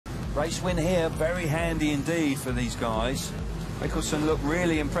Race win here, very handy indeed for these guys. Michelsen looked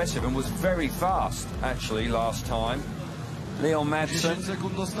really impressive and was very fast, actually, last time. Leon Madsen,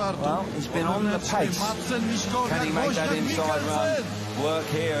 well, he's been on the pace. Can he make that inside run work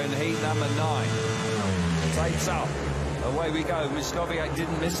here in heat number 9? Takes up. Away we go. Miskowiak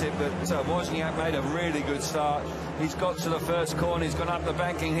didn't miss it, but Wozniak made a really good start. He's got to the first corner. He's gone up the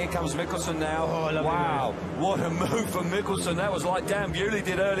banking. Here comes Michelsen now. Oh, wow, what a move from Michelsen. That was like Dan Bewley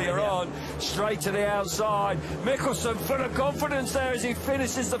did earlier on. Straight to the outside. Michelsen full of confidence there as he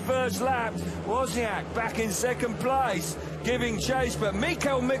finishes the first lap. Wozniak back in second place, giving chase, but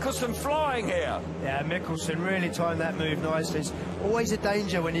Mikkel Michelsen flying here. Yeah, Michelsen really timed that move nicely. It's always a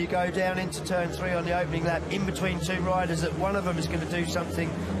danger when you go down into turn 3 on the opening lap, in between two riders, that one of them is going to do something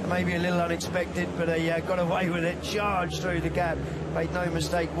maybe a little unexpected, but he got away with it, charged through the gap, made no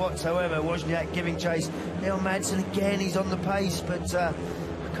mistake whatsoever. Wozniak giving chase. Leon Madsen again, he's on the pace, but I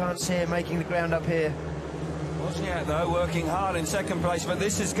can't see him making the ground up here. Wozniak, though, working hard in second place, but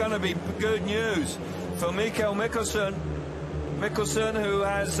this is going to be good news for Mikkel Michelsen. Michelsen, who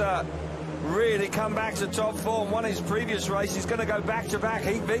has really come back to top form, won his previous race. He's going to go back-to-back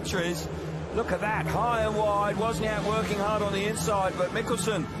heat victories. Look at that, high and wide. Wozniak working hard on the inside, but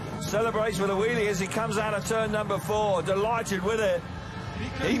Michelsen celebrates with a wheelie as he comes out of turn number 4. Delighted with it.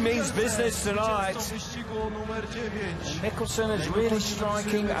 He means business tonight. Michelsen is really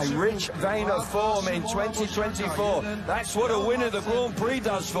striking a rich vein of form in 2024. That's what a win at the Grand Prix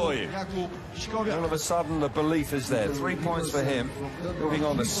does for you. All of a sudden, the belief is there. 3 points for him, moving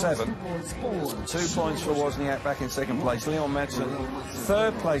on to 7. 2 points for Wozniak back in second place. Leon Madsen,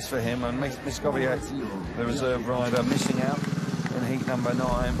 third place for him, and Miskowiak, the reserve rider, missing out in heat number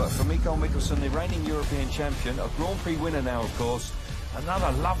 9. But for Mikkel Michelsen, the reigning European champion, a Grand Prix winner now, of course.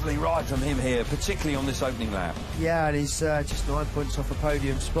 Another lovely ride from him here, particularly on this opening lap. Yeah, and he's just 9 points off a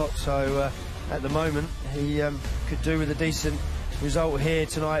podium spot, so at the moment he could do with a decent result here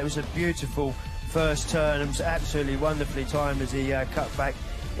tonight. It was a beautiful first turn. It was absolutely wonderfully timed as he cut back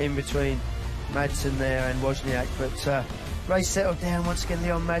in between Madsen there and Wozniak, but race settled down once again.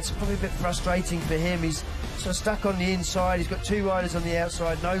 Leon Madsen, probably a bit frustrating for him. He's sort of stuck on the inside. He's got 2 riders on the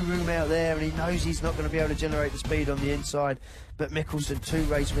outside, no room out there, and he knows he's not going to be able to generate the speed on the inside. But Michelsen, 2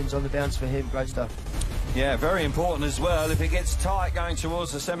 race wins on the bounce for him. Great stuff. Yeah, very important as well. If it gets tight going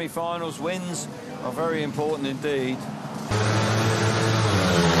towards the semi-finals, wins are very important indeed.